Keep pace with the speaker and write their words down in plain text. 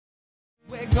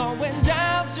We're going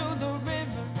down to the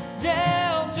river,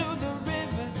 down to the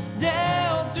river,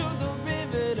 down to the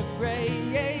river to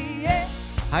pray.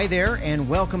 Hi there, and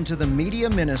welcome to the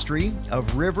media ministry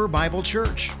of River Bible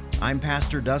Church. I'm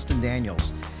Pastor Dustin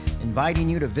Daniels, inviting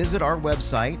you to visit our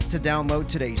website to download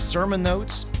today's sermon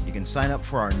notes. You can sign up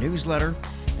for our newsletter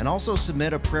and also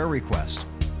submit a prayer request.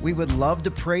 We would love to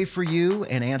pray for you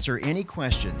and answer any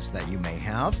questions that you may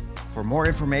have. For more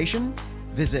information,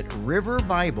 visit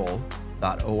riverbible.org.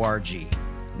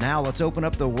 Now let's open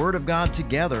up the Word of God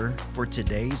together for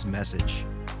today's message.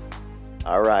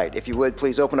 All right, if you would,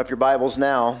 please open up your Bibles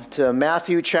now to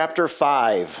Matthew chapter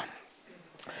 5.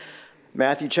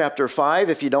 Matthew chapter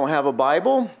 5, if you don't have a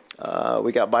Bible,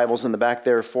 we got Bibles in the back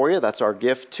there for you. That's our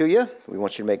gift to you. We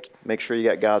want you to make sure you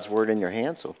got God's Word in your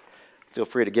hand, so feel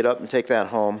free to get up and take that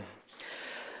home.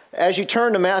 As you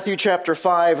turn to Matthew chapter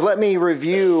 5, let me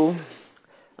review.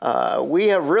 We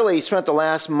have really spent the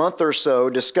last month or so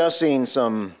discussing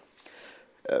some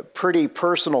pretty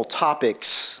personal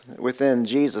topics within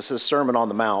Jesus' Sermon on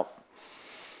the Mount.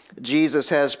 Jesus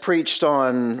has preached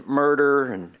on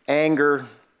murder and anger,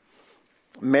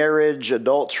 marriage,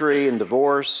 adultery, and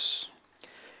divorce.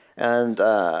 And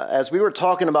as we were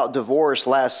talking about divorce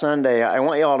last Sunday, I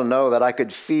want you all to know that I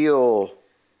could feel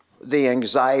the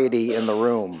anxiety in the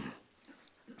room.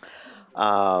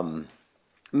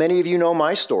 Many of you know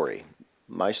my story.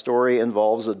 My story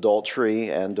involves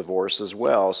adultery and divorce as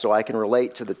well, so I can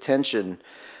relate to the tension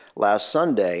last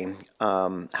Sunday.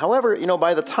 However,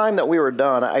 by the time that we were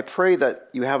done, I pray that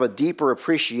you have a deeper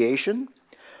appreciation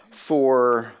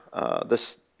for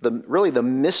the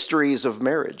mysteries of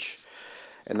marriage.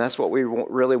 And that's what we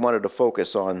really wanted to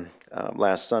focus on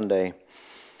last Sunday.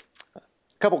 A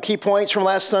couple key points from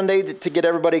last Sunday to get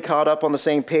everybody caught up on the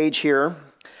same page here.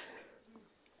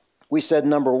 We said,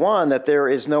 number one, that there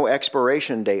is no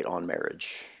expiration date on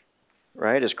marriage,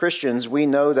 right? As Christians, we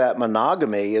know that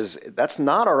monogamy that's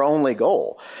not our only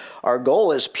goal. Our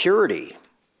goal is purity,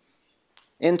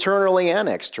 internally and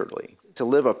externally, to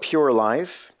live a pure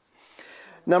life.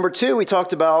 Number two, we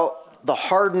talked about the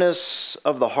hardness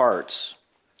of the heart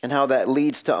and how that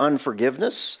leads to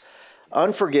unforgiveness.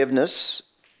 Unforgiveness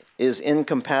is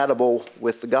incompatible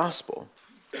with the gospel.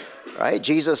 Right?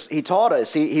 Jesus, he taught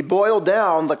us, he boiled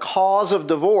down the cause of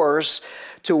divorce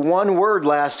to one word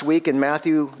last week in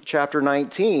Matthew chapter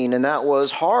 19, and that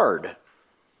was hard.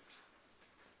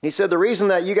 He said the reason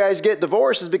that you guys get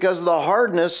divorced is because of the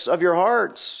hardness of your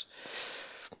hearts.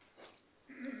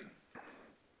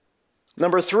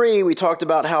 Number three, we talked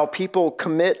about how people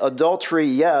commit adultery,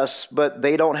 yes, but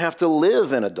they don't have to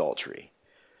live in adultery.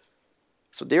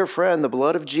 So, dear friend, the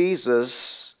blood of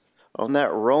Jesus on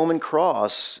that Roman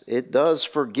cross, it does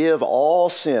forgive all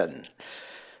sin.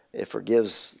 It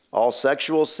forgives all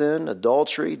sexual sin,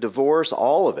 adultery, divorce,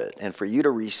 all of it. And for you to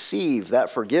receive that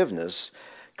forgiveness,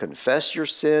 confess your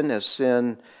sin as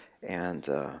sin and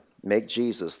make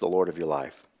Jesus the Lord of your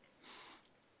life.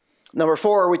 Number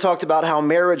four, we talked about how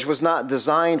marriage was not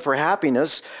designed for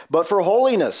happiness, but for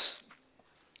holiness.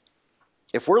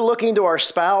 If we're looking to our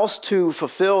spouse to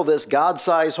fulfill this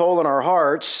God-sized hole in our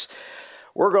hearts,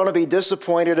 we're going to be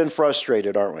disappointed and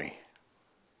frustrated, aren't we?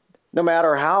 No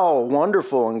matter how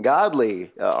wonderful and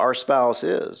godly our spouse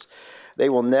is, they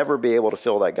will never be able to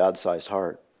fill that God-sized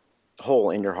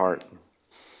hole in your heart.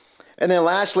 And then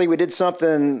lastly, we did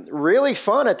something really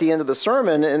fun at the end of the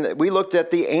sermon, and we looked at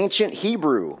the ancient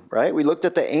Hebrew, right? We looked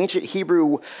at the ancient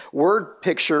Hebrew word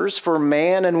pictures for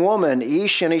man and woman,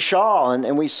 Ish and Ishal,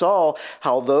 and we saw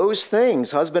how those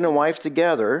things, husband and wife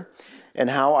together, and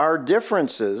how our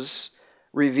differences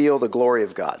reveal the glory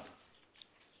of God.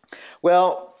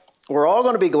 Well, we're all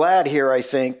going to be glad here, I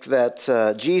think,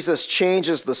 that Jesus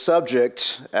changes the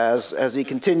subject as he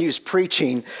continues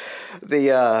preaching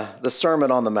the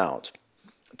Sermon on the Mount.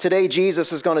 Today,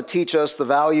 Jesus is going to teach us the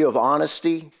value of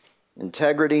honesty,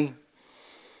 integrity.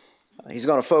 He's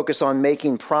going to focus on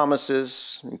making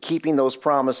promises and keeping those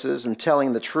promises and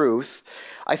telling the truth.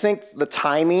 I think the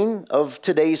timing of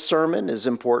today's sermon is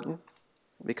important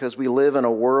because we live in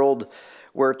a world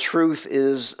where truth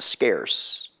is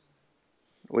scarce.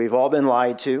 We've all been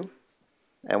lied to,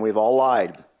 and we've all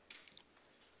lied.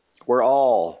 We're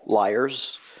all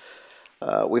liars.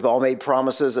 We've all made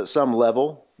promises at some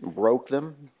level and broke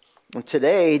them. And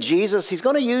today, Jesus, he's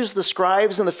going to use the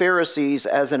scribes and the Pharisees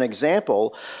as an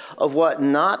example of what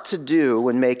not to do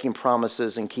when making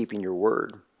promises and keeping your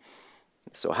word.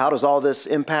 So how does all this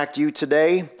impact you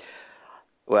today?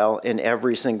 Well, in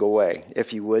every single way.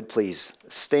 If you would, please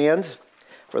stand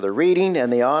for the reading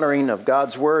and the honoring of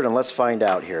God's word, and let's find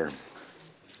out here.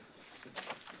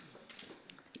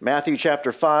 Matthew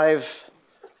chapter 5,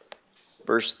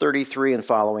 verse 33 and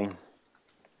following.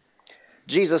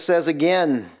 Jesus says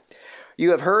again,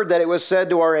 "You have heard that it was said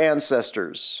to our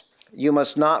ancestors, 'You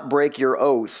must not break your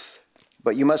oath,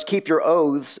 but you must keep your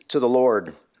oaths to the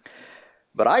Lord.'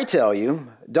 But I tell you,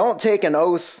 don't take an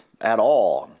oath at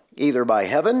all, either by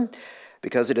heaven,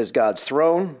 because it is God's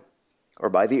throne, or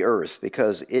by the earth,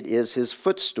 because it is his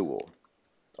footstool,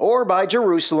 or by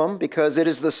Jerusalem, because it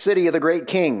is the city of the great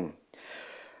king.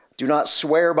 Do not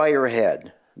swear by your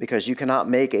head, because you cannot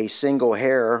make a single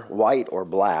hair white or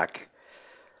black.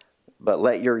 But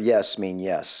let your yes mean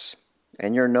yes,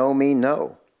 and your no mean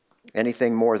no.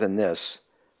 Anything more than this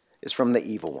is from the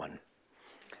evil one."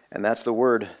 And that's the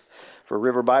word for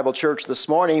River Bible Church this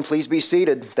morning. Please be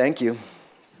seated. Thank you.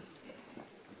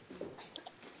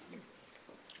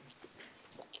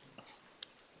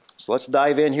 So let's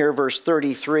dive in here, verse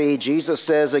 33. Jesus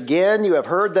says, "Again, you have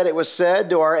heard that it was said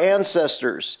to our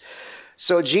ancestors."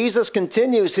 So Jesus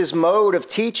continues his mode of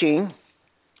teaching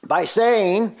by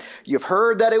saying, "You've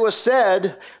heard that it was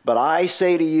said, but I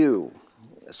say to you."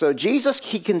 So Jesus,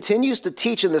 he continues to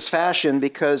teach in this fashion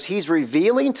because he's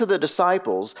revealing to the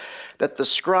disciples that the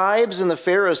scribes and the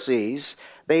Pharisees,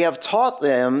 they have taught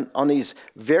them on these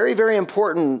very, very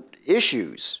important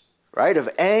issues, right, of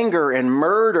anger and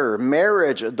murder,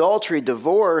 marriage, adultery,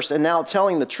 divorce, and now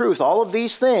telling the truth. All of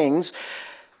these things,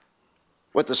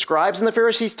 what the scribes and the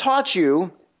Pharisees taught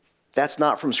you, that's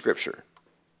not from Scripture.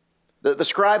 The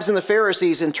scribes and the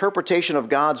Pharisees' interpretation of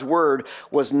God's word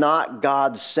was not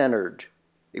God-centered.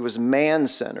 It was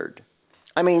man-centered.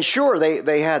 I mean, sure,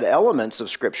 they had elements of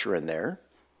Scripture in there.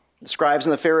 The scribes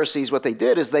and the Pharisees, what they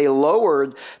did is they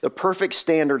lowered the perfect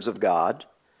standards of God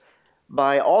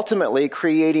by ultimately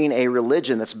creating a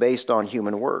religion that's based on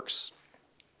human works.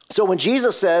 So when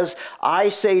Jesus says, "I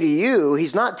say to you,"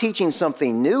 he's not teaching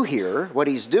something new here. What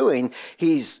he's doing,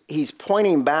 he's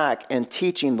pointing back and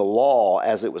teaching the law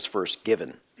as it was first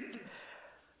given.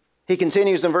 He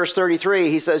continues in verse 33,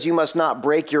 he says, "You must not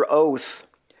break your oath,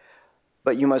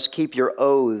 but you must keep your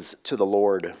oaths to the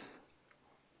Lord."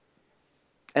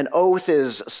 An oath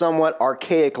is somewhat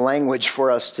archaic language for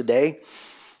us today.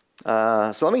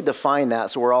 So let me define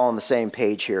that so we're all on the same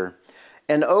page here.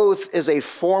 An oath is a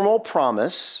formal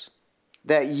promise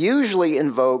that usually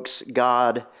invokes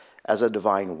God as a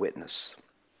divine witness.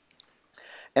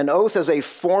 An oath is a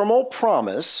formal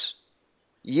promise,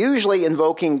 usually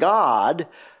invoking God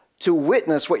to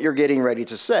witness what you're getting ready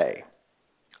to say.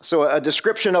 So a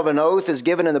description of an oath is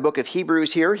given in the book of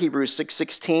Hebrews here, Hebrews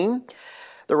 6:16.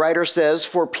 The writer says,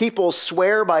 "For people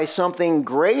swear by something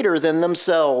greater than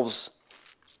themselves.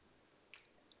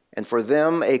 And for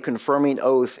them, a confirming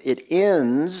oath, it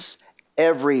ends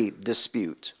every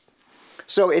dispute."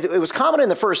 So it was common in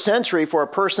the first century for a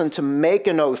person to make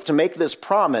an oath, to make this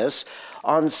promise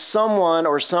on someone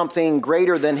or something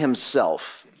greater than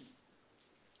himself.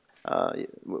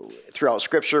 Throughout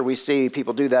Scripture, we see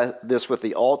people do this with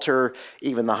the altar,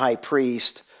 even the high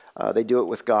priest. They do it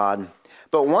with God.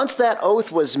 But once that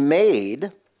oath was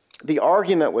made, the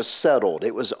argument was settled.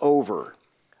 It was over.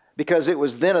 Because it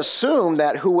was then assumed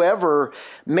that whoever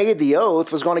made the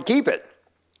oath was going to keep it.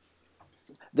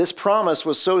 This promise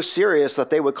was so serious that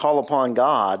they would call upon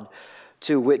God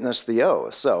to witness the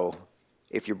oath. So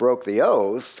if you broke the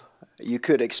oath, you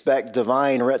could expect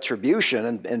divine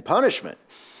retribution and punishment.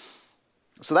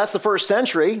 So that's the first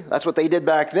century. That's what they did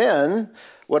back then.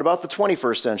 What about the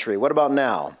 21st century? What about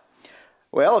now?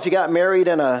 Well, if you got married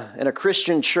in a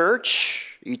Christian church,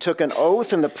 you took an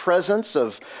oath in the presence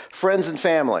of friends and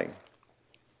family.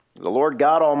 The Lord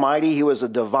God Almighty, He was a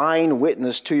divine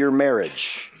witness to your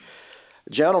marriage.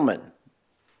 Gentlemen,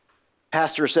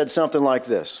 pastor said something like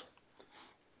this: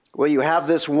 "Will you have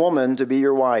this woman to be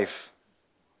your wife,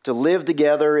 to live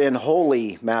together in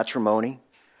holy matrimony?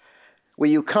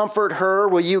 Will you comfort her?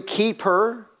 Will you keep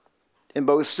her in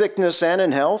both sickness and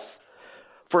in health,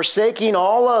 forsaking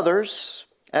all others,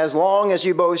 as long as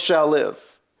you both shall live?"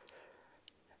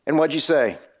 And what'd you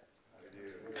say? "I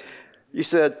do." You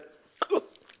said,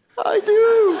 "I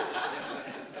do."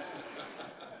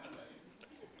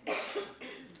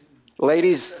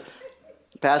 Ladies,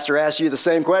 the pastor asked you the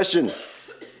same question.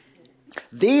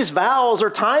 These vows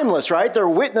are timeless, right? They're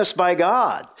witnessed by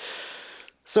God.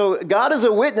 So God is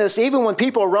a witness even when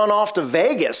people run off to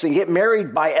Vegas and get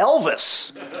married by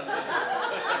Elvis.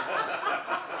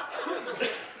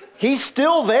 He's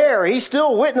still there. He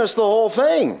still witnessed the whole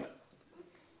thing.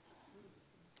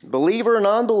 Believer,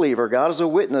 non-believer, God is a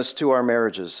witness to our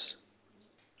marriages,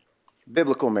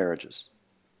 biblical marriages.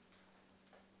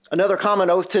 Another common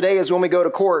oath today is when we go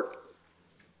to court.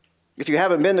 If you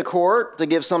haven't been to court to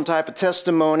give some type of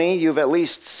testimony, you've at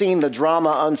least seen the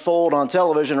drama unfold on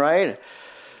television, right?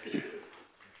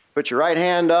 Put your right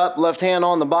hand up, left hand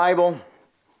on the Bible.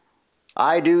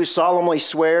 I do solemnly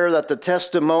swear that the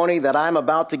testimony that I'm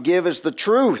about to give is the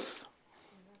truth,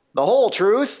 the whole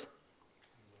truth,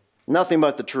 nothing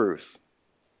but the truth.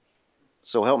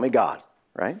 So help me God,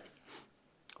 right?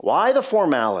 Why the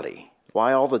formality?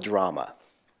 Why all the drama?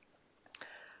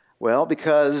 Well,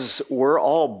 because we're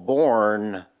all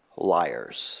born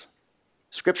liars.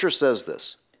 Scripture says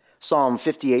this, Psalm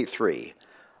 58:3,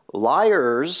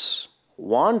 liars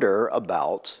wander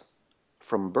about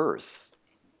from birth.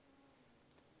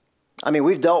 I mean,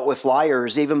 we've dealt with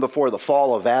liars even before the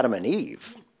fall of Adam and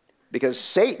Eve, because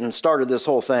Satan started this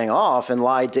whole thing off and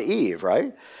lied to Eve,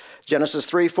 right? Genesis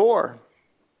 3:4.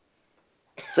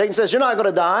 Satan says, you're not going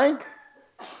to die.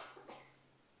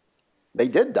 They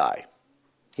did die.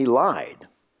 He lied.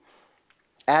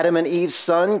 Adam and Eve's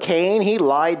son, Cain, he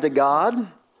lied to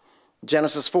God.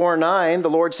 Genesis 4:9, the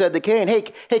Lord said to Cain, hey,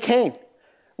 Cain,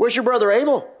 where's your brother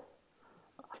Abel?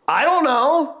 I don't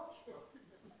know.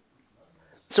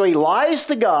 So he lies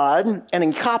to God and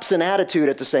he cops an attitude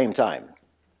at the same time.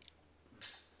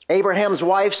 Abraham's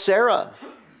wife, Sarah,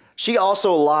 she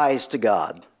also lies to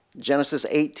God. Genesis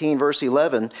 18, verse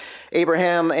 11,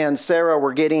 Abraham and Sarah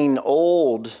were getting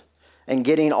old and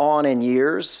getting on in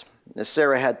years, as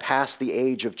Sarah had passed the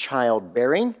age of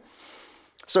childbearing.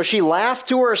 So she laughed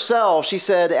to herself. She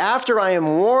said, after I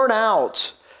am worn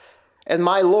out and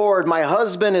my Lord, my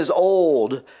husband is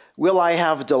old, will I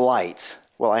have delight?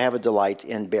 Will I have a delight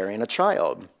in bearing a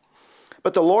child?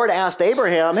 But the Lord asked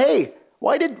Abraham, hey,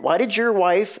 why did your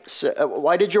wife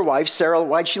Sarah,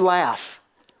 why'd she laugh?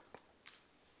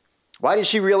 Why did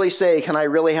she really say, can I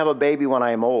really have a baby when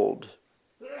I am old?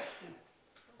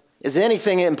 Is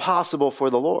anything impossible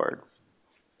for the Lord?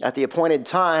 At the appointed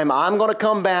time, I'm going to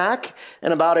come back.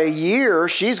 In about a year,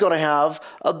 she's going to have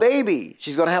a baby.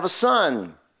 She's going to have a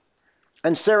son.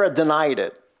 And Sarah denied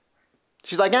it.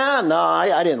 She's like, no,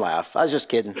 I didn't laugh. I was just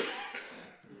kidding.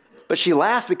 But she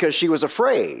laughed because she was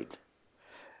afraid.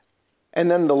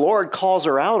 And then the Lord calls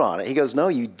her out on it. He goes, no,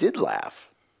 you did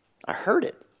laugh. I heard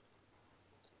it.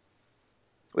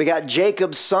 We got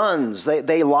Jacob's sons.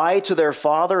 They lied to their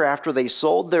father after they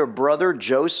sold their brother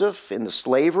Joseph into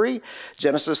slavery.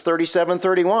 Genesis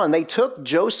 37:31. They took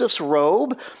Joseph's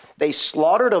robe, they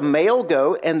slaughtered a male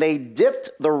goat, and they dipped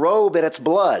the robe in its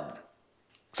blood.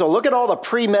 So look at all the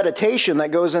premeditation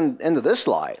that goes into this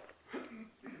slide.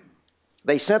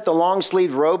 They sent the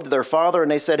long-sleeved robe to their father, and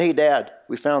they said, hey, Dad,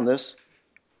 we found this.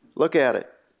 Look at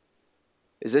it.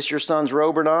 Is this your son's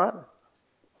robe or not?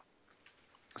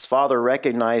 His father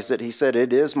recognized it. He said,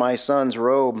 it is my son's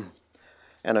robe,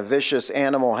 and a vicious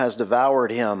animal has devoured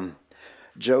him.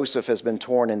 Joseph has been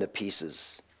torn into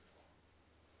pieces.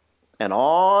 And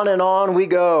on we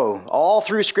go, all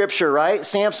through Scripture, right?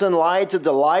 Samson lied to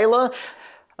Delilah.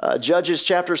 Judges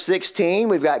chapter 16,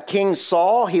 we've got King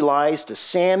Saul. He lies to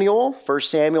Samuel, 1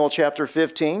 Samuel chapter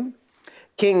 15.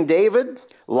 King David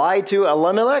lied to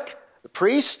Elimelech, the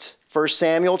priest, 1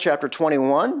 Samuel chapter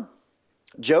 21.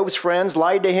 Job's friends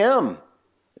lied to him.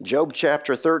 Job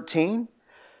chapter 13.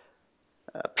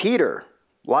 Peter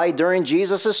lied during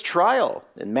Jesus' trial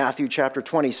in Matthew chapter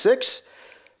 26.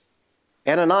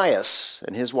 Ananias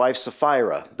and his wife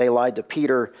Sapphira, they lied to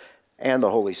Peter and the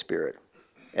Holy Spirit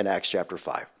in Acts chapter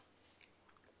 5.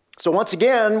 So once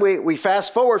again, we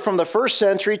fast forward from the first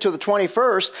century to the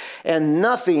 21st, and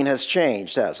nothing has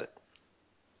changed, has it?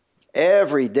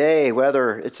 Every day,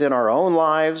 whether it's in our own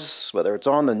lives, whether it's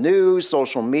on the news,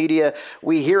 social media,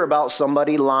 we hear about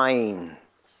somebody lying.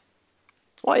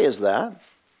 Why is that?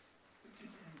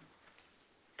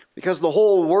 Because the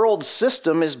whole world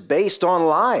system is based on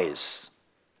lies.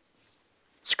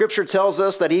 Scripture tells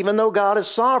us that even though God is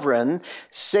sovereign,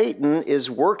 Satan is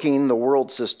working the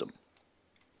world system.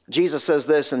 Jesus says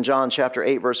this in John chapter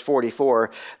 8, verse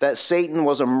 44, that Satan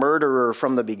was a murderer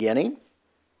from the beginning.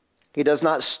 He does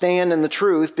not stand in the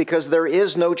truth because there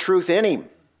is no truth in him.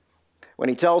 When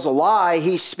he tells a lie,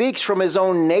 he speaks from his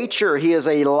own nature. He is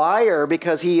a liar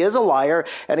because he is a liar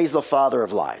and he's the father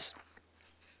of lies.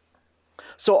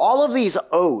 So all of these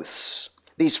oaths,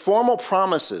 these formal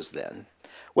promises then,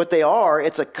 what they are,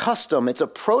 it's a custom, it's a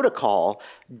protocol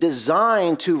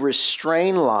designed to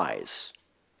restrain lies.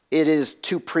 It is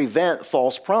to prevent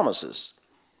false promises.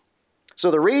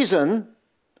 So the reason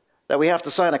that we have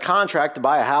to sign a contract to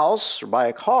buy a house or buy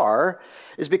a car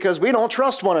is because we don't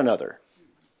trust one another.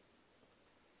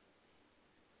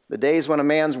 The days when a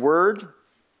man's word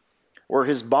or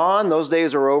his bond, those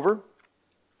days are over.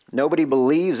 Nobody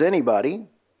believes anybody.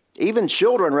 Even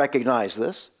children recognize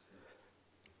this.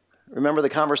 Remember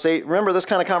this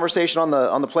kind of conversation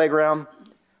on the playground?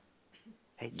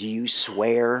 Hey, do you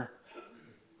swear?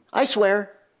 I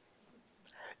swear.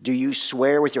 Do you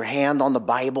swear with your hand on the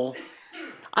Bible?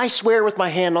 I swear with my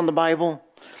hand on the Bible.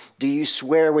 Do you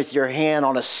swear with your hand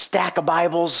on a stack of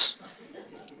Bibles?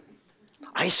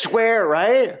 I swear,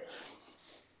 right?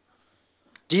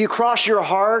 Do you cross your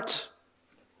heart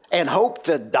and hope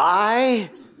to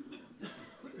die?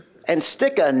 And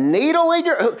stick a needle in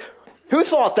your... Who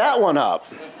thought that one up?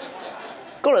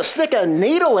 Going to stick a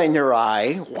needle in your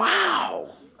eye? Wow.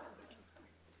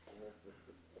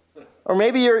 Or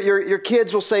maybe your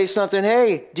kids will say something,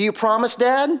 hey, do you promise,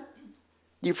 Dad?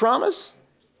 Do you promise?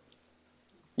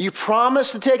 You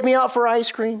promise to take me out for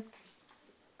ice cream?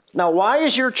 Now, why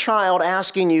is your child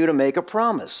asking you to make a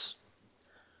promise?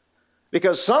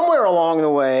 Because somewhere along the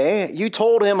way, you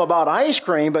told him about ice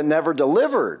cream but never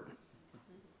delivered.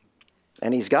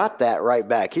 And he's got that right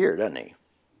back here, doesn't he?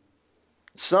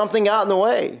 Something got in the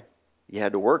way. You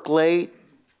had to work late.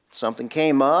 Something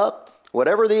came up.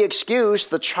 Whatever the excuse,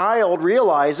 the child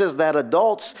realizes that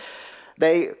adults,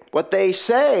 what they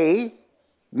say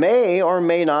may or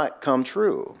may not come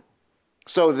true.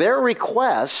 So their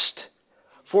request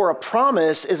for a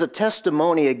promise is a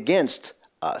testimony against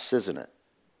us, isn't it?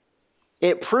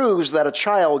 It proves that a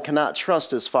child cannot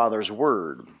trust his father's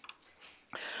word.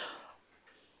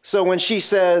 So when she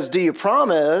says, do you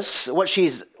promise? What she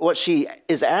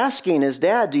is asking is,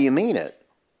 Dad, do you mean it?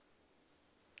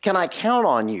 Can I count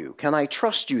on you? Can I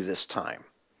trust you this time?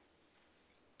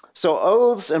 So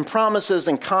oaths and promises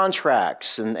and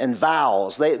contracts and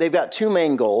vows, they've got two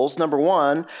main goals. Number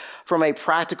one, from a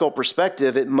practical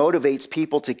perspective, it motivates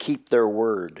people to keep their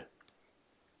word.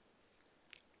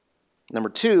 Number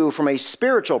two, from a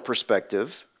spiritual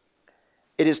perspective,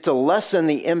 it is to lessen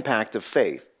the impact of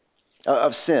sin.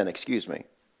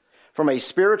 From a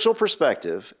spiritual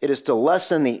perspective, it is to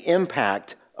lessen the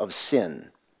impact of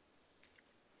sin.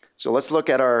 So let's look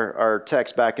at our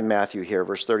text back in Matthew here,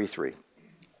 verse 33.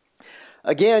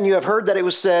 Again, you have heard that it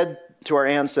was said to our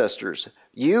ancestors,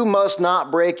 you must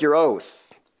not break your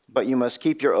oath, but you must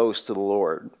keep your oaths to the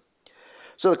Lord.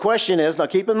 So the question is, now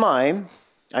keep in mind,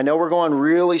 I know we're going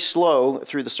really slow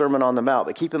through the Sermon on the Mount,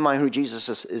 but keep in mind who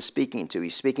Jesus is speaking to.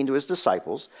 He's speaking to his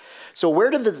disciples. So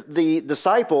where did the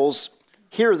disciples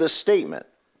hear this statement?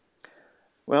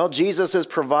 Well, Jesus is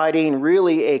providing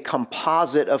really a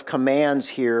composite of commands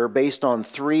here based on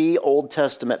 3 Old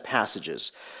Testament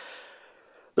passages.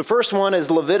 The first one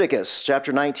is Leviticus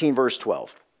chapter 19, verse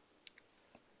 12.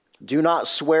 Do not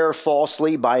swear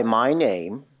falsely by my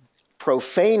name,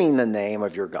 profaning the name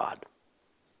of your God.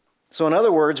 So in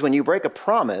other words, when you break a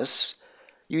promise,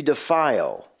 you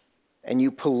defile and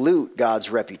you pollute God's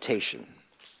reputation.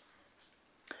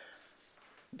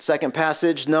 Second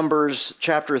passage, Numbers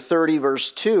chapter 30,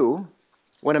 verse 2.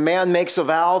 When a man makes a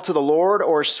vow to the Lord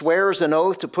or swears an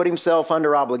oath to put himself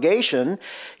under obligation,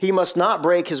 he must not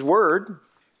break his word.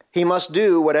 He must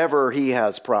do whatever he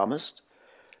has promised.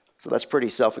 So that's pretty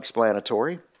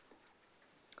self-explanatory.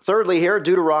 Thirdly here,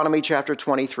 Deuteronomy chapter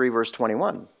 23, verse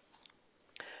 21.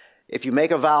 If you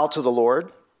make a vow to the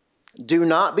Lord, do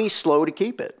not be slow to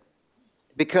keep it,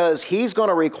 because he's going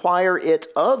to require it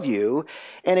of you,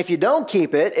 and if you don't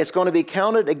keep it, it's going to be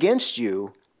counted against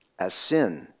you as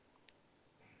sin.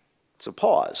 So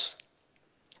pause.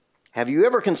 Have you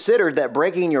ever considered that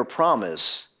breaking your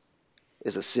promise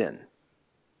is a sin?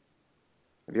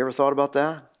 Have you ever thought about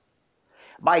that?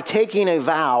 By taking a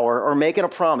vow or making a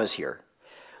promise here,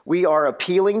 we are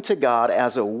appealing to God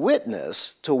as a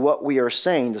witness to what we are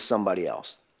saying to somebody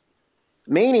else.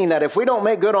 Meaning that if we don't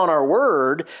make good on our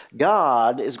word,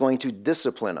 God is going to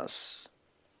discipline us.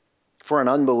 For an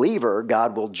unbeliever,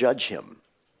 God will judge him.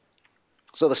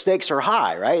 So the stakes are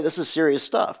high, right? This is serious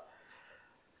stuff.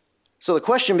 So the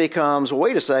question becomes, well,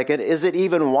 wait a second, is it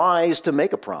even wise to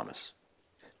make a promise?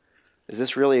 Is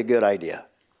this really a good idea?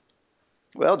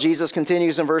 Well, Jesus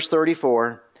continues in verse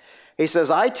 34. He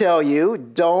says, I tell you,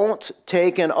 don't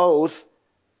take an oath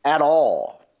at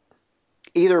all,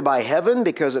 either by heaven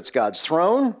because it's God's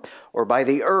throne, or by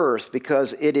the earth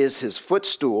because it is his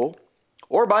footstool,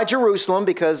 or by Jerusalem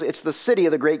because it's the city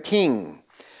of the great king.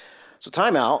 So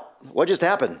time out. What just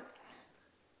happened?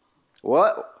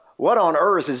 What on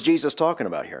earth is Jesus talking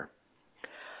about here?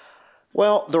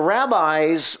 Well, the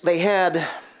rabbis, they had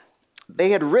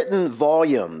written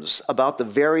volumes about the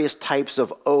various types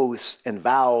of oaths and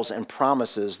vows and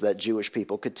promises that Jewish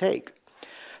people could take.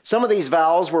 Some of these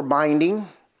vows were binding,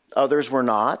 others were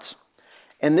not.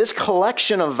 And this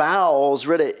collection of vows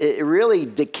really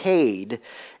decayed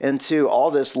into all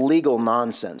this legal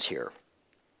nonsense here.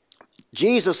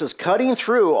 Jesus is cutting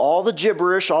through all the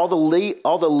gibberish, all the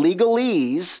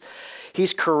legalese.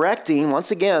 He's correcting,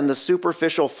 once again, the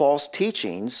superficial false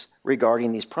teachings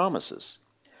regarding these promises.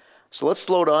 So let's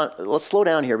slow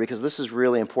down here because this is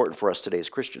really important for us today as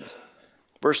Christians.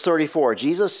 Verse 34,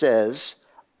 Jesus says,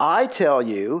 I tell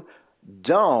you,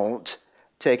 don't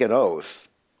take an oath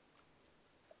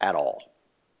at all.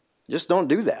 Just don't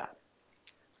do that.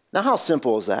 Now, how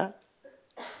simple is that?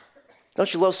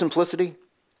 Don't you love simplicity?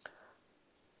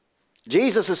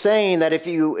 Jesus is saying that if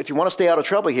you want to stay out of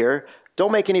trouble here,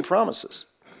 don't make any promises.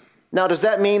 Now, does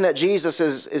that mean that Jesus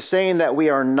is saying that we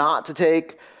are not to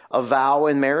take a vow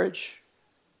in marriage?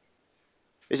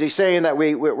 Is he saying that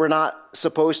we're not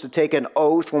supposed to take an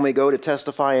oath when we go to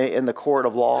testify in the court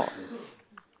of law?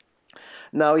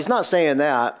 No, he's not saying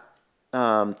that.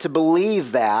 To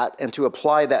believe that and to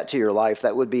apply that to your life,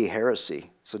 that would be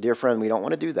heresy. So, dear friend, we don't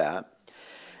want to do that.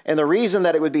 And the reason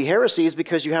that it would be heresy is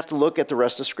because you have to look at the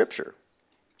rest of Scripture.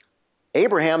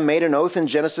 Abraham made an oath in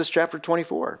Genesis chapter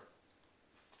 24.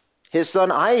 His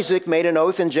son Isaac made an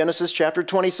oath in Genesis chapter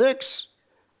 26.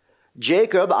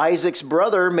 Jacob, Isaac's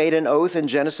brother, made an oath in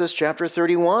Genesis chapter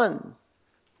 31.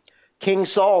 King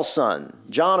Saul's son,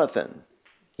 Jonathan,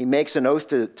 he makes an oath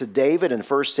to David in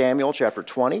 1 Samuel chapter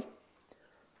 20.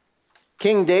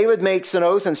 King David makes an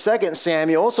oath in 2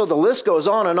 Samuel, so the list goes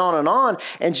on and on and on,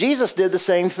 and Jesus did the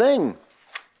same thing.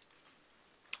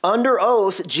 Under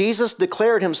oath, Jesus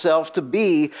declared himself to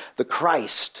be the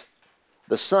Christ,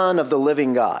 the Son of the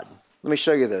living God. Let me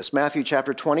show you this. Matthew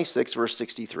chapter 26, verse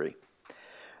 63.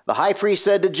 The high priest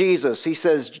said to Jesus, he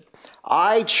says,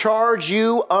 I charge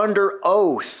you under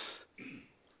oath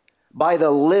by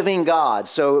the living God.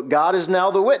 So God is now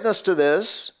the witness to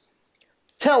this.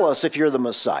 Tell us if you're the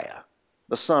Messiah,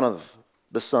 the Son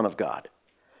of God.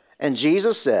 And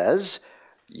Jesus says,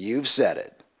 you've said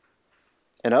it.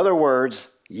 In other words,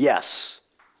 yes,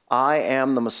 I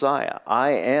am the Messiah.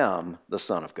 I am the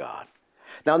Son of God.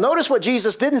 Now notice what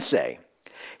Jesus didn't say.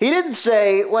 He didn't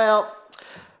say, well,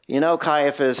 you know,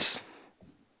 Caiaphas,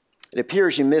 it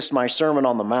appears you missed my Sermon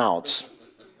on the Mount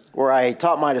where I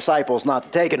taught my disciples not to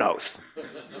take an oath.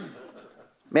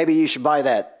 Maybe you should buy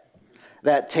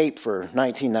that tape for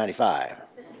 $19.95.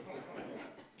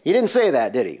 He didn't say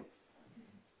that, did he?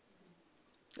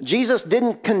 Jesus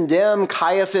didn't condemn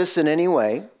Caiaphas in any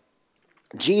way.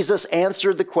 Jesus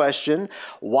answered the question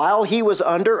while he was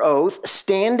under oath,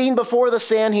 standing before the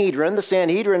Sanhedrin. The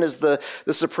Sanhedrin is the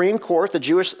Supreme Court, the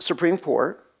Jewish Supreme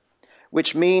Court,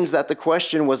 which means that the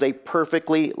question was a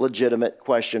perfectly legitimate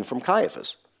question from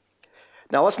Caiaphas.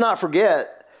 Now, let's not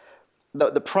forget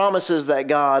the promises that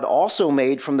God also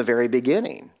made from the very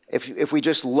beginning. If we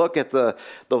just look at the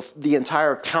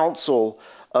entire counsel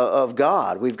of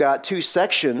God, we've got two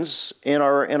sections in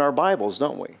our Bibles,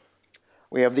 don't we?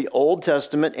 We have the Old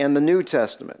Testament and the New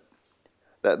Testament.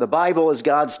 The Bible is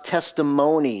God's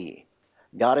testimony.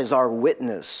 God is our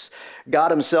witness.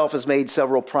 God himself has made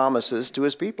several promises to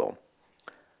his people.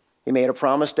 He made a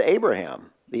promise to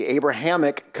Abraham, the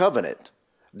Abrahamic covenant.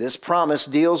 This promise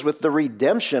deals with the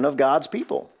redemption of God's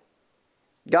people.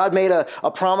 God made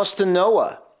a promise to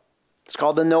Noah. It's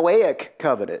called the Noahic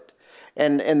covenant.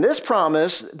 And this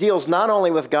promise deals not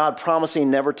only with God promising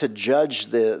never to judge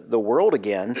the world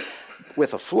again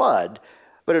with a flood,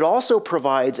 but it also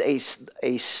provides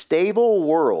a stable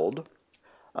world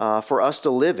for us to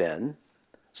live in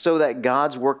so that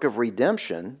God's work of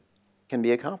redemption can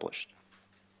be accomplished.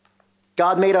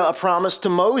 God made a promise to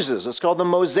Moses. It's called the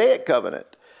Mosaic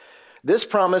covenant. This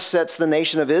promise sets the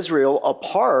nation of Israel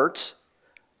apart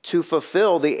to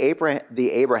fulfill the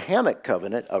Abrahamic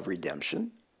covenant of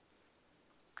redemption.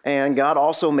 And God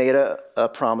also made a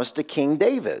promise to King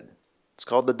David. It's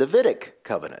called the Davidic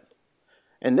covenant.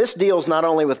 And this deals not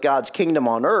only with God's kingdom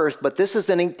on earth, but this is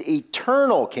an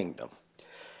eternal kingdom.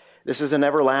 This is an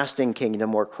everlasting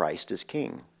kingdom where Christ is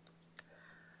king.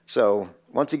 So,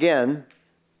 once again,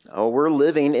 we're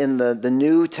living in the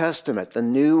New Testament, the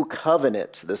new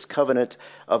covenant, this covenant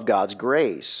of God's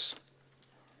grace.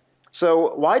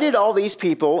 So, why did all these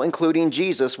people, including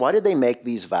Jesus, why did they make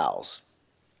these vows?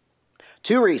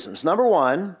 Two reasons. Number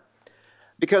one,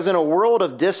 because in a world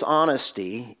of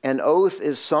dishonesty, an oath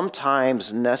is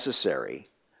sometimes necessary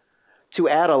to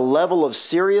add a level of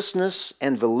seriousness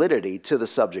and validity to the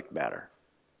subject matter.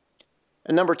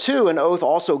 And number two, an oath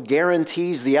also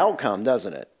guarantees the outcome,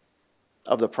 doesn't it,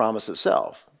 of the promise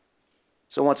itself.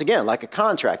 So once again, like a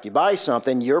contract, you buy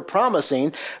something, you're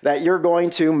promising that you're going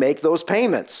to make those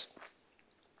payments.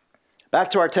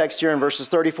 Back to our text here in verses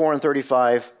 34 and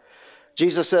 35.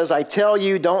 Jesus says, I tell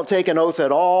you, don't take an oath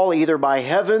at all, either by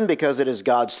heaven, because it is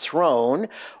God's throne,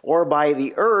 or by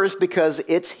the earth, because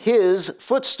it's his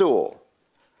footstool,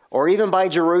 or even by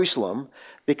Jerusalem,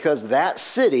 because that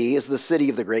city is the city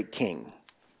of the great king.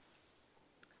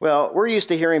 Well, we're used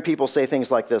to hearing people say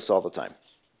things like this all the time.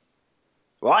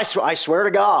 Well, I swear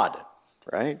to God,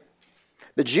 right?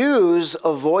 The Jews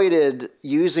avoided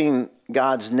using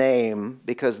God's name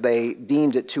because they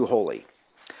deemed it too holy.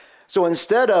 So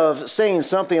instead of saying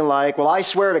something like, well, I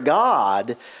swear to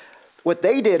God, what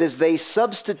they did is they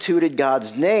substituted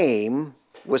God's name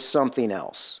with something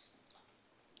else.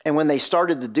 And when they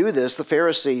started to do this, the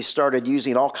Pharisees started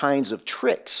using all kinds of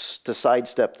tricks to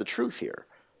sidestep the truth here.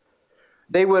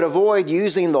 They would avoid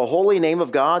using the holy name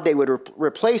of God. They would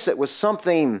replace it with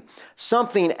something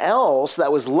else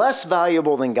that was less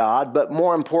valuable than God, but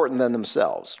more important than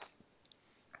themselves.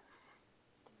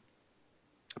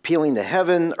 Appealing to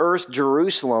heaven, earth,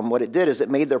 Jerusalem, what it did is it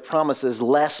made their promises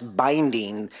less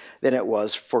binding than it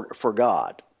was for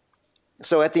God.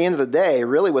 So at the end of the day,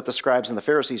 really what the scribes and the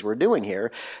Pharisees were doing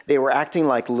here, they were acting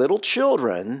like little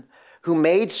children who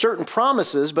made certain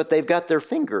promises, but they've got their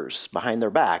fingers behind their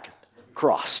back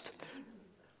crossed.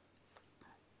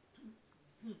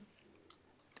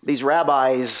 These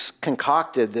rabbis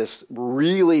concocted this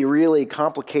really, really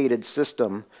complicated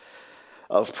system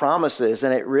of promises,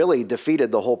 and it really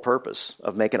defeated the whole purpose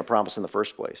of making a promise in the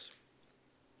first place.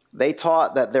 They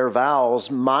taught that their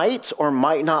vows might or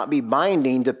might not be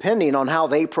binding depending on how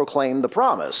they proclaimed the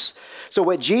promise. So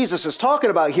what Jesus is talking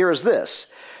about here is this.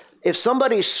 If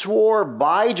somebody swore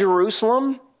by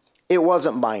Jerusalem, it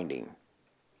wasn't binding.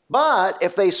 But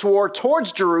if they swore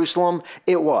towards Jerusalem,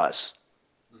 it was.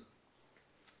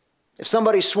 If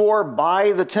somebody swore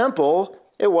by the temple,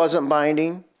 it wasn't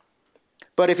binding.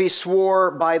 But if he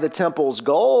swore by the temple's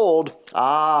gold,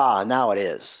 now it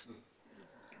is.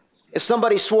 If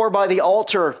somebody swore by the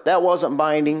altar, that wasn't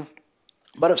binding.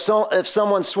 But if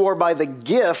someone swore by the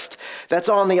gift that's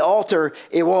on the altar,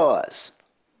 it was.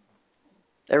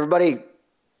 Everybody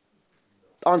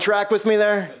on track with me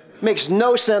there? Makes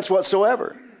no sense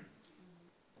whatsoever.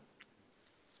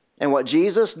 And what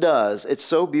Jesus does, it's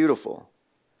so beautiful.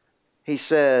 He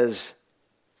says,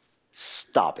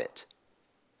 stop it.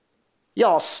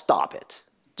 Y'all stop it.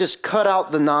 Just cut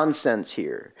out the nonsense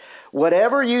here.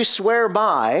 Whatever you swear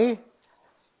by,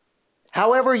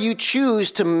 however you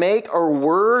choose to make or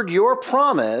word your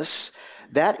promise,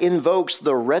 that invokes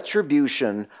the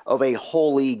retribution of a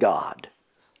holy God.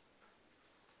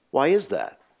 Why is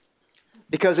that?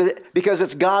 Because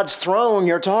it's God's throne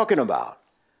you're talking about.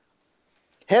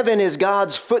 Heaven is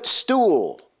God's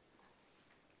footstool.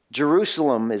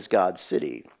 Jerusalem is God's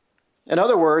city. In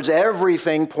other words,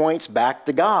 everything points back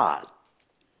to God.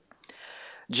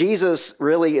 Jesus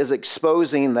really is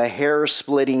exposing the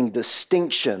hair-splitting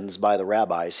distinctions by the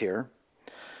rabbis here.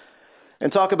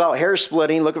 And talk about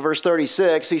hair-splitting, look at verse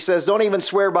 36. He says, don't even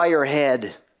swear by your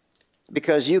head,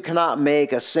 because you cannot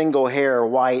make a single hair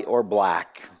white or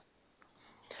black.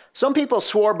 Some people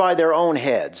swore by their own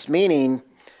heads, meaning,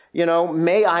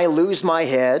 may I lose my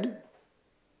head,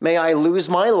 may I lose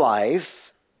my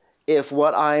life if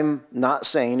what I'm not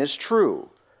saying is true.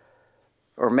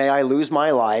 Or may I lose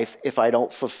my life if I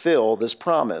don't fulfill this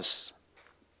promise.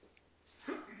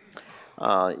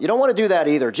 You don't want to do that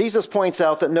either. Jesus points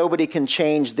out that nobody can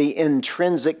change the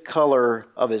intrinsic color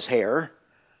of his hair.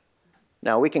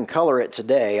 Now, we can color it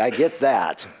today, I get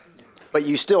that. But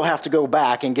you still have to go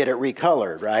back and get it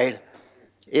recolored, right?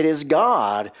 It is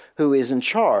God who is in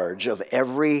charge of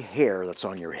every hair that's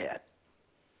on your head.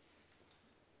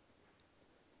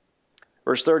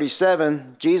 Verse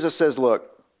 37, Jesus says, look,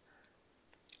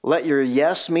 let your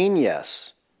yes mean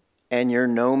yes, and your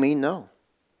no mean no.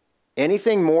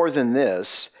 Anything more than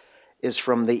this is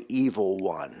from the evil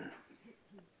one.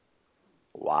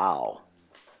 Wow.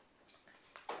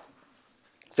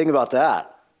 Think about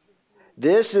that.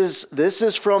 This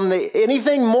is from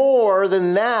anything more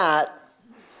than that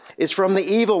is from the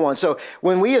evil one. So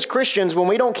when we as Christians, when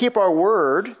we don't keep our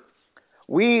word,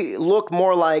 we look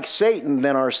more like Satan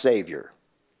than our Savior.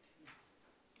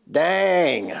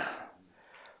 Dang.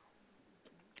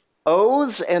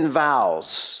 Oaths and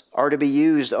vows are to be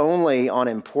used only on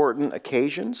important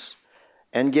occasions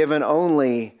and given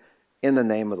only in the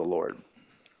name of the Lord.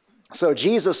 So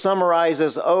Jesus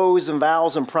summarizes oaths and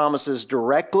vows and promises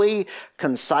directly,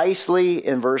 concisely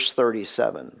in verse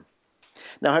 37.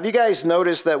 Now, have you guys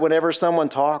noticed that whenever someone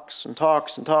talks and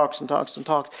talks and talks and talks and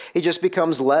talks, he just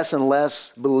becomes less and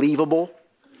less believable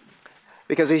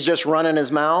because he's just running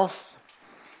his mouth?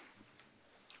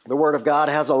 The Word of God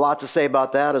has a lot to say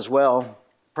about that as well.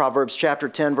 Proverbs chapter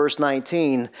 10, verse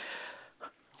 19.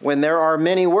 When there are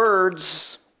many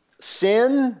words,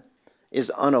 sin is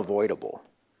unavoidable.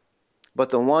 But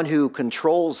the one who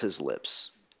controls his lips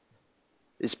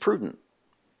is prudent.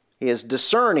 He is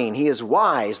discerning. He is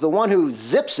wise. The one who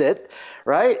zips it,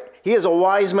 right? He is a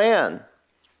wise man.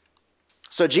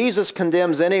 So Jesus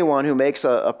condemns anyone who makes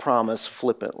a promise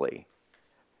flippantly.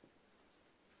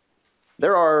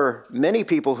 There are many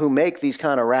people who make these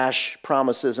kind of rash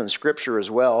promises in Scripture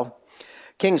as well.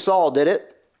 King Saul did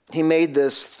it. He made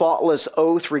this thoughtless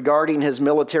oath regarding his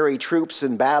military troops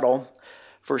in battle.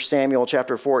 1 Samuel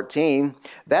chapter 14.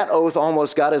 That oath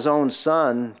almost got his own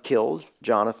son killed,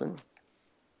 Jonathan.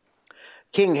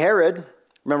 King Herod,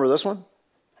 remember this one?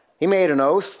 He made an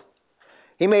oath.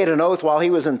 He made an oath while he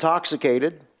was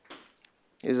intoxicated.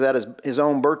 He was at his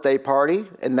own birthday party,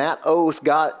 and that oath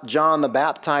got John the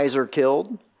Baptizer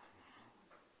killed.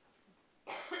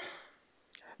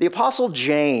 The Apostle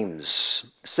James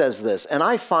says this, and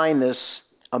I find this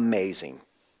amazing.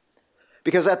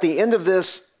 Because at the end of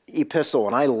this epistle,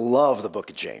 and I love the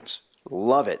book of James,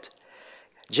 love it.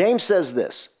 James says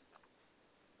this,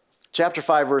 chapter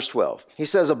 5, verse 12. He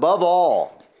says, above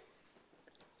all,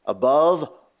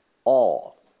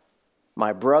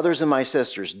 my brothers and my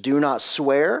sisters, do not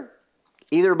swear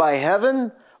either by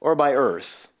heaven or by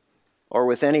earth or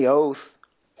with any oath.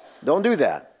 Don't do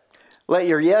that. Let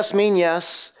your yes mean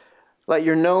yes. Let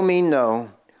your no mean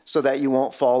no, so that you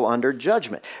won't fall under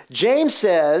judgment. James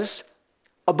says,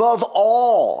 above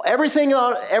all, everything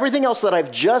else that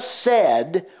I've just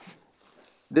said,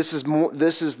 this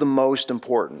is the most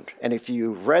important. And if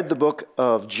you've read the book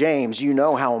of James, you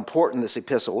know how important this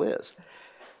epistle is.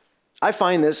 I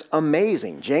find this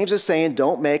amazing. James is saying,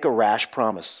 don't make a rash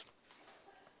promise.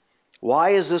 Why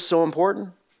is this so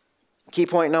important? Key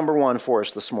point number 1 for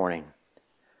us this morning.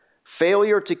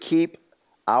 Failure to keep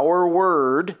our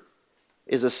word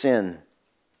is a sin.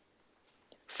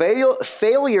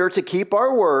 Failure to keep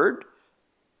our word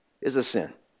is a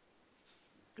sin.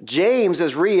 James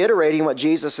is reiterating what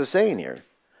Jesus is saying here.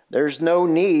 There's no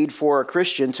need for a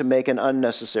Christian to make an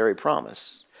unnecessary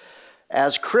promise.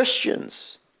 As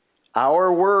Christians,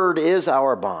 our word is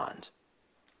our bond.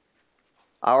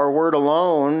 Our word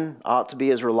alone ought to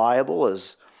be as reliable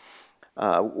as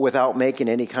without making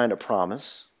any kind of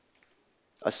promise.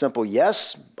 A simple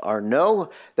yes or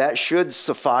no, that should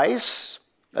suffice.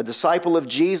 A disciple of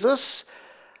Jesus,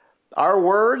 our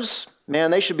words,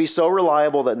 man, they should be so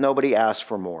reliable that nobody asks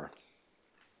for more.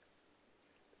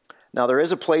 Now, there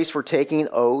is a place for taking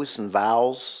oaths and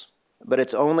vows, but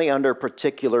it's only under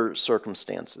particular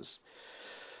circumstances.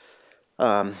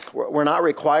 We're not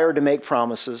required to make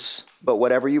promises, but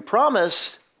whatever you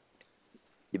promise,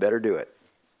 you better do it.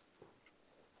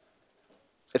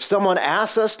 If someone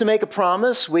asks us to make a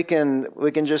promise, we can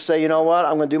just say, you know what,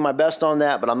 I'm going to do my best on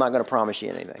that, but I'm not going to promise you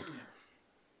anything.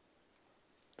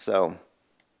 So,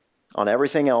 on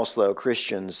everything else, though,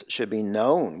 Christians should be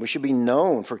known. We should be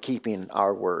known for keeping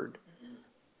our word.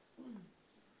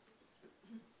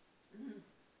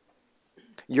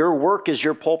 Your work is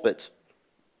your pulpit.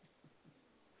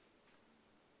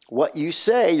 What you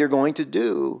say you're going to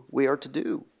do, we are to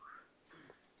do.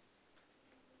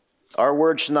 Our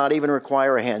word should not even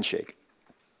require a handshake.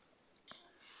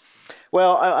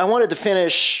 Well, I wanted to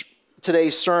finish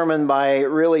today's sermon by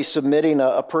really submitting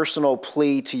a personal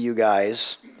plea to you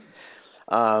guys.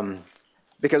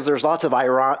 Because there's lots of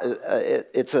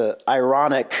it's an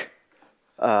ironic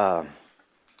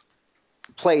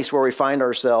place where we find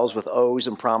ourselves with oaths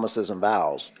and promises and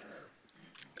vows.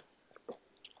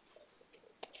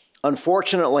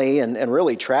 Unfortunately, and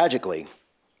really tragically,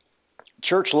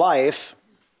 church life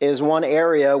is one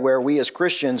area where we as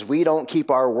Christians, we don't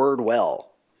keep our word well.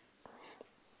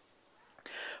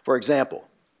 For example,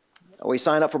 we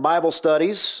sign up for Bible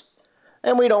studies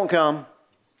and we don't come.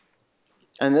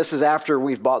 And this is after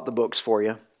we've bought the books for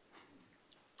you.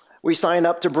 We sign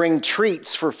up to bring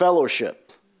treats for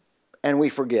fellowship and we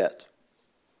forget.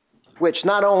 Which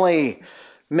not only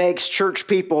makes church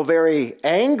people very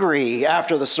angry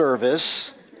after the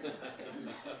service,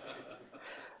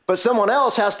 but someone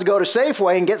else has to go to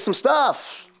Safeway and get some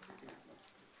stuff.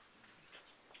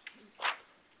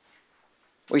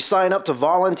 We sign up to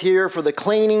volunteer for the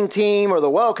cleaning team or the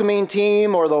welcoming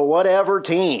team or the whatever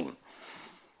team.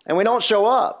 And we don't show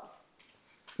up.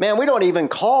 Man, we don't even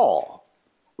call.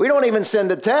 We don't even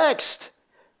send a text,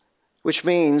 which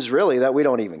means really that we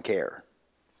don't even care.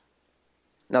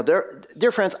 Now,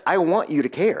 dear friends, I want you to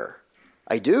care.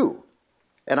 I do.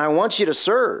 And I want you to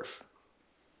serve.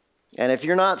 And if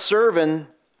you're not serving,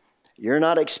 you're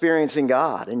not experiencing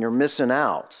God and you're missing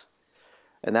out.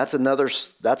 And that's another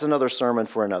sermon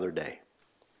for another day.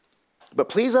 But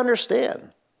please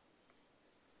understand,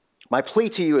 my plea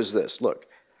to you is this. Look,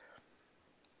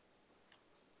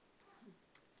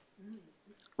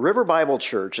 River Bible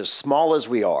Church, as small as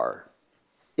we are,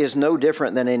 is no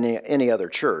different than any other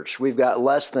church. We've got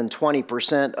less than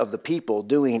 20% of the people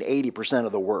doing 80%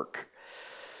 of the work.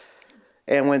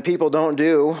 And when people don't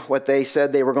do what they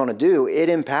said they were going to do, it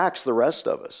impacts the rest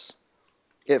of us.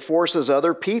 It forces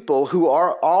other people who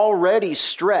are already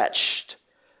stretched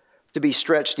to be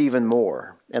stretched even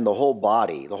more. And the whole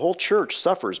body, the whole church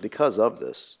suffers because of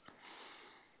this.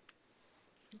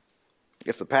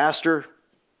 If the pastor,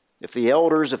 if the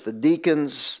elders, if the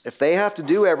deacons, if they have to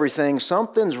do everything,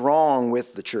 something's wrong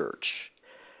with the church.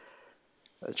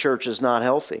 The church is not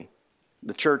healthy.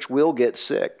 The church will get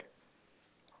sick.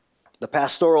 The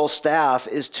pastoral staff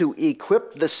is to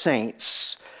equip the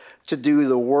saints to do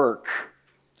the work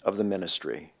of the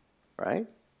ministry, right?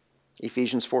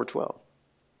 Ephesians 4:12.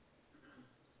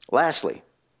 Lastly,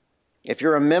 if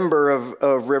you're a member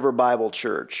of River Bible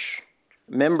Church,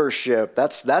 membership,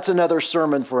 that's another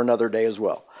sermon for another day as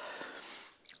well.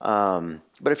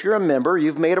 But if you're a member,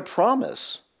 you've made a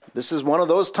promise. This is one of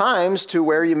those times to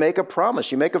where you make a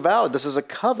promise, you make a vow. This is a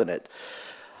covenant.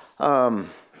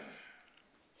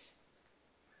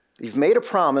 You've made a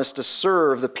promise to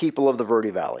serve the people of the Verde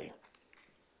Valley.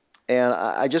 And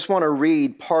I just want to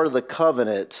read part of the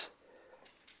covenant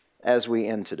as we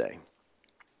end today.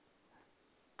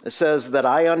 It says that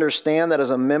I understand that as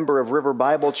a member of River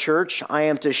Bible Church, I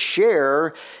am to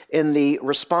share in the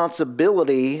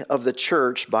responsibility of the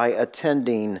church by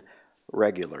attending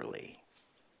regularly.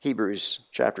 Hebrews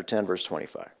chapter 10, verse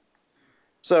 25.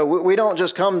 So we don't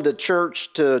just come to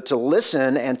church to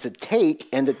listen and to take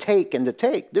and to take and to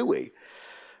take, do we?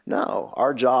 No,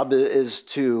 our job is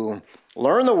to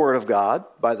learn the Word of God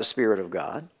by the Spirit of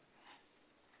God,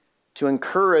 to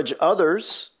encourage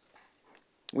others.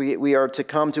 We are to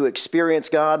come to experience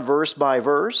God verse by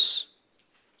verse.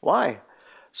 Why?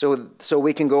 So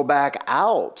we can go back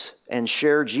out and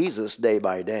share Jesus day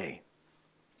by day.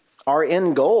 Our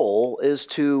end goal is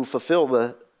to fulfill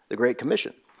the Great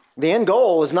Commission. The end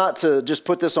goal is not to just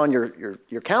put this on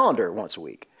your calendar once a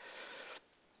week.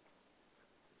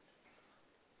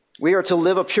 We are to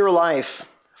live a pure life.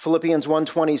 Philippians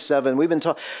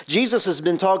 1:27. Jesus has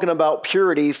been talking about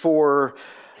purity for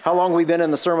how long we've been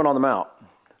in the Sermon on the Mount?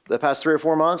 The past 3 or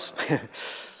 4 months?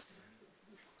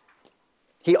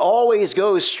 He always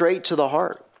goes straight to the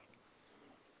heart.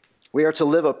 We are to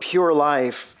live a pure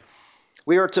life.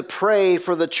 We are to pray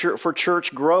for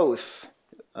church growth.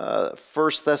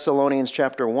 1 Thessalonians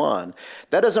chapter 1.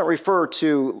 That doesn't refer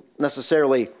to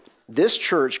necessarily this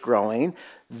church growing,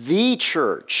 the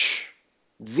church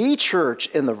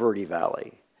in the Verde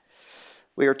Valley.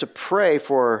 We are to pray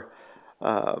for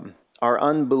our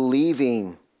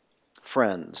unbelieving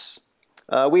friends.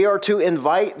 We are to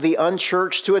invite the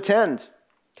unchurched to attend.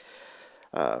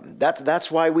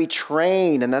 That's why we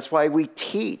train and that's why we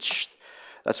teach.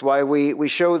 That's why we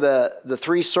show the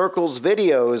 3 circles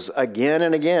videos again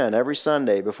and again every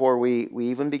Sunday before we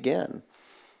even begin.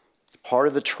 Part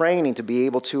of the training to be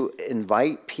able to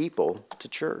invite people to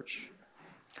church.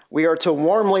 We are to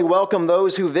warmly welcome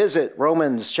those who visit,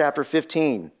 Romans chapter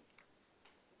 15.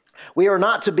 We are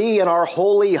not to be in our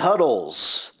holy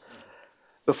huddles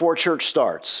before church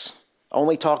starts,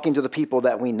 only talking to the people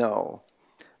that we know.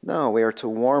 No, we are to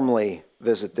warmly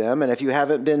visit them. And if you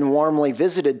haven't been warmly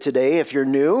visited today, if you're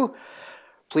new,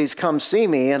 please come see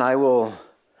me and I will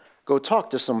go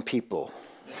talk to some people.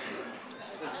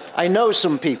 I know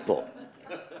some people.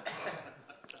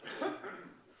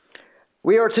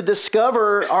 We are to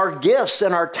discover our gifts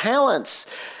and our talents.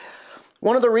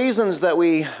 One of the reasons that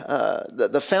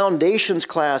the foundations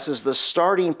class is the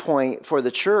starting point for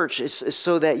the church is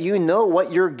so that you know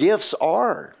what your gifts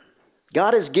are.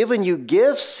 God has given you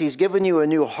gifts. He's given you a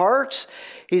new heart.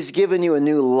 He's given you a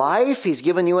new life. He's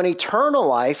given you an eternal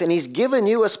life. And He's given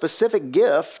you a specific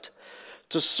gift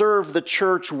to serve the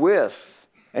church with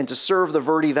and to serve the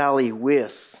Verde Valley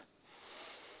with.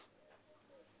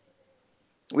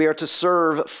 We are to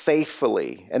serve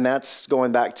faithfully, and that's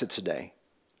going back to today.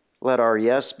 Let our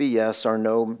yes be yes, our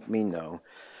no mean no,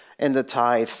 and to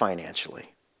tithe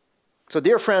financially. So,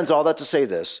 dear friends, all that to say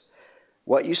this,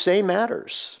 what you say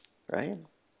matters, right?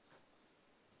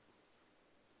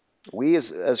 We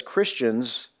as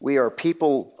Christians, we are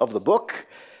people of the book,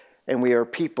 and we are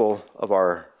people of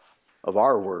our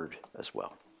word as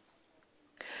well.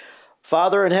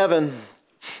 Father in heaven,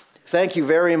 thank you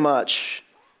very much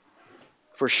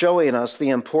for showing us the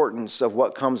importance of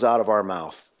what comes out of our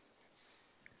mouth.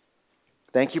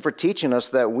 Thank you for teaching us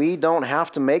that we don't have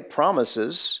to make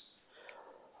promises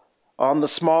on the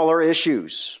smaller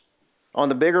issues. On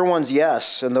the bigger ones,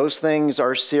 yes, and those things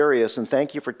are serious, and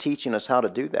thank you for teaching us how to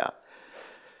do that.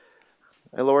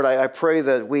 And Lord, I pray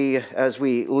that as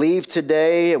we leave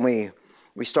today and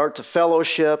we start to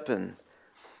fellowship and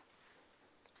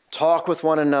talk with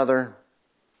one another,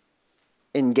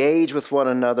 engage with one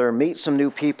another, meet some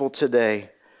new people today.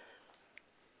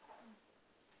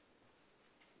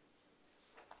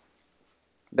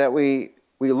 That we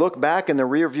look back in the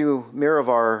rearview mirror of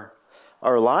our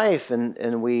life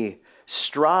and we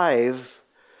strive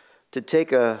to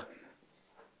take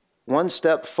one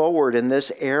step forward in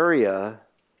this area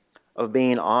of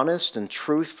being honest and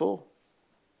truthful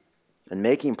and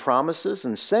making promises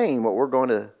and saying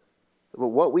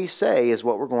what we say is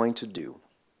what we're going to do.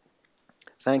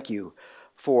 Thank you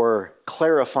for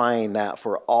clarifying that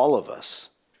for all of us.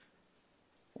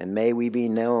 And may we be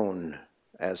known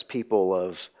as people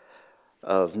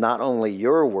of not only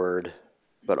your word,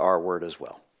 but our word as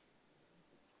well.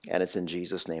 And it's in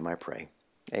Jesus' name I pray.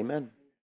 Amen.